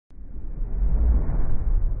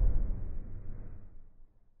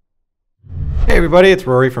everybody, it's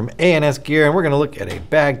Rory from ANS Gear, and we're going to look at a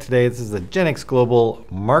bag today. This is the Genix Global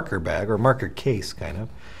marker bag, or marker case, kind of.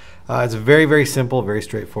 It's a very, very simple, very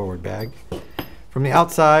straightforward bag. From the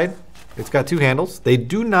outside, it's got two handles. They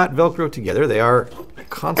do not Velcro together. They are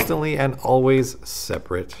constantly and always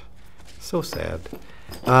separate. So sad.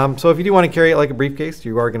 So if you do want to carry it like a briefcase,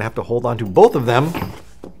 you are going to have to hold on to both of them,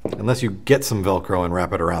 unless you get some Velcro and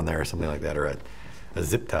wrap it around there or something like that, or a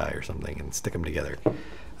zip tie or something and stick them together.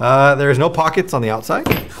 There's no pockets on the outside.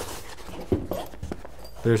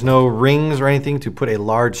 There's no rings or anything to put a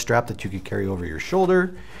large strap that you could carry over your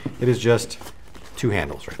shoulder. It is just two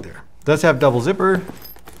handles right there. It does have double zipper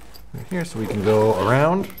right here, so we can go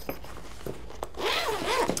around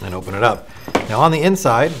and open it up. Now on the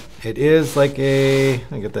inside, it is like a,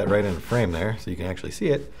 let me get that right in the frame there so you can actually see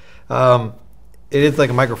it. It is like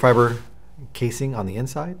a microfiber casing on the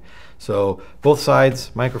inside. So both sides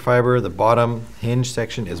microfiber, the bottom hinge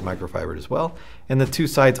section is microfibered as well, and the two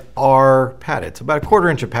sides are padded. So about a 1/4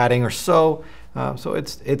 inch of padding or so. So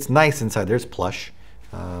it's nice inside there. It's plush,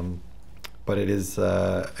 but it is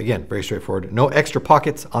again very straightforward. No extra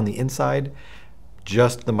pockets on the inside,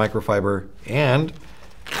 just the microfiber and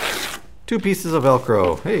two pieces of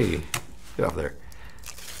Velcro. Hey, get off there.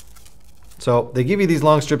 So they give you these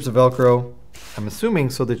long strips of Velcro, I'm assuming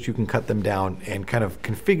so that you can cut them down and kind of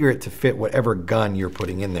configure it to fit whatever gun you're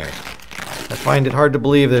putting in there. I find it hard to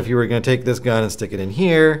believe that if you were going to take this gun and stick it in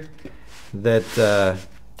here, that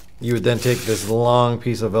you would then take this long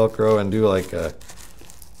piece of Velcro and do like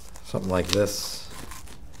something like this,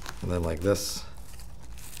 and then like this,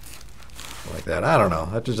 like that. I don't know.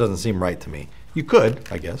 That just doesn't seem right to me. You could,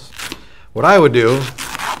 I guess. What I would do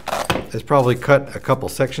is probably cut a couple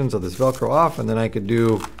sections of this Velcro off, and then I could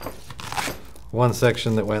do one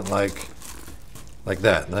section that went like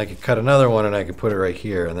that. And I could cut another one and I could put it right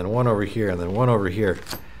here, and then one over here, and then one over here.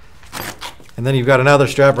 And then you've got another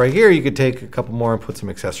strap right here. You could take a couple more and put some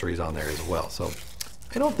accessories on there as well. So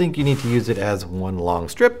I don't think you need to use it as one long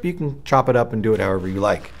strip. You can chop it up and do it however you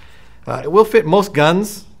like. It will fit most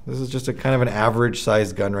guns. This is just a kind of an average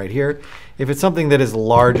sized gun right here. If it's something that is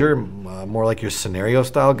larger, more like your scenario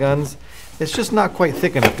style guns, it's just not quite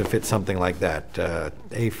thick enough to fit something like that.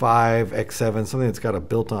 A5, X7, something that's got a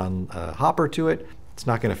built-on hopper to it, it's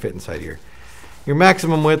not going to fit inside here. Your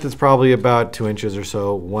maximum width is probably about 2 inches or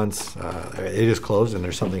so once it is closed and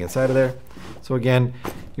there's something inside of there. So again,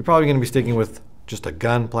 you're probably going to be sticking with just a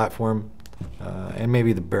gun platform and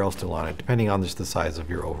maybe the barrel still on it, depending on just the size of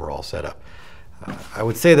your overall setup. I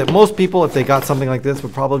would say that most people, if they got something like this,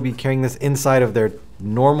 would probably be carrying this inside of their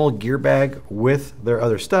normal gear bag with their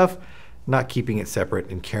other stuff, not keeping it separate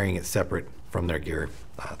and carrying it separate from their gear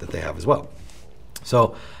that they have as well.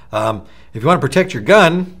 So if you want to protect your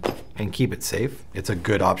gun and keep it safe, it's a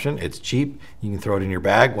good option. It's cheap. You can throw it in your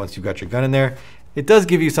bag once you've got your gun in there. It does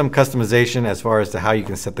give you some customization as far as to how you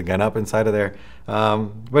can set the gun up inside of there.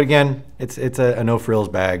 But again, it's a no-frills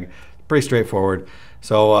bag. Pretty straightforward.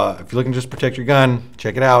 So if you're looking to just protect your gun,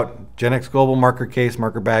 check it out. Genix Global marker case,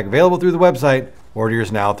 marker bag, available through the website. Order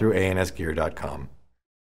yours now through ansgear.com.